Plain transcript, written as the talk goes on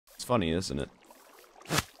funny, isn't it?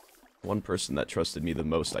 One person that trusted me the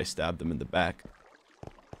most, I stabbed them in the back.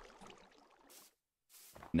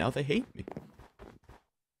 Now they hate me.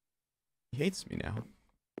 He hates me now.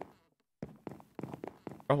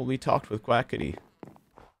 Probably talked with Quackity.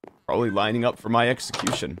 Probably lining up for my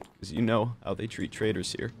execution, because you know how they treat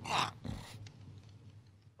traitors here.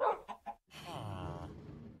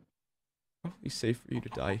 Probably safe for you to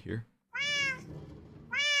die here.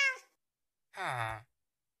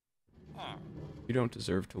 You don't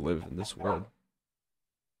deserve to live in this world.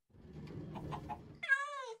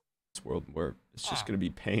 This world where it's just gonna be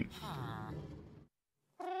pain.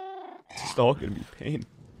 It's just all gonna be pain.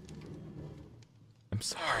 I'm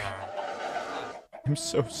sorry. I'm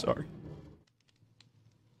so sorry.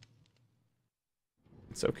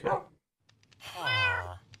 It's okay.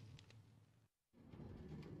 I'm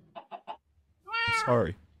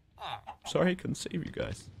sorry. I'm sorry I couldn't save you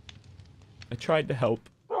guys. I tried to help.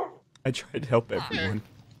 I tried to help everyone.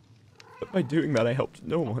 But by doing that, I helped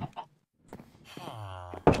no one.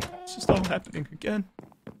 It's just all happening again.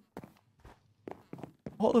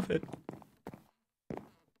 All of it.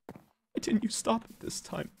 Why didn't you stop it this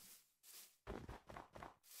time?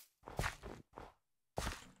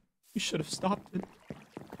 You should have stopped it.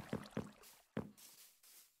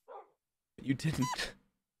 But you didn't.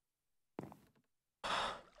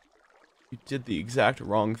 You did the exact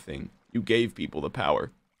wrong thing. You gave people the power.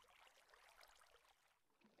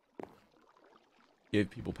 Gave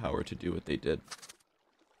people power to do what they did.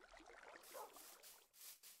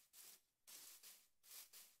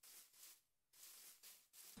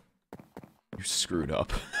 You screwed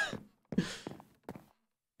up.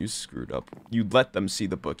 You screwed up. You let them see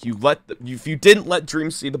the book. You let them. If you didn't let Dream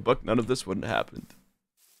see the book, none of this wouldn't have happened.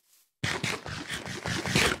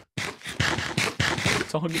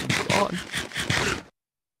 It's all gonna be gone.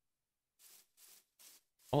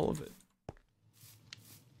 All of it.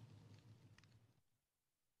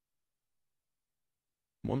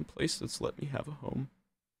 One place that's let me have a home.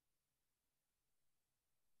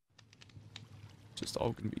 Just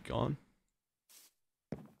all gonna be gone.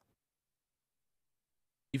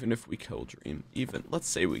 Even if we kill Dream, even, let's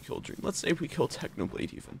say we kill Dream, let's say we kill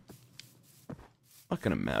Technoblade even. Not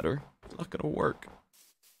gonna matter, it's not gonna work.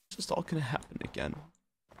 It's just all gonna happen again.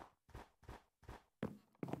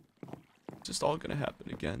 It's just all gonna happen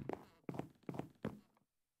again.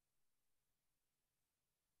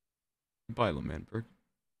 Bye, Lamanberg.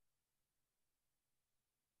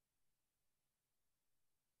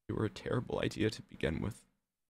 You were a terrible idea to begin with.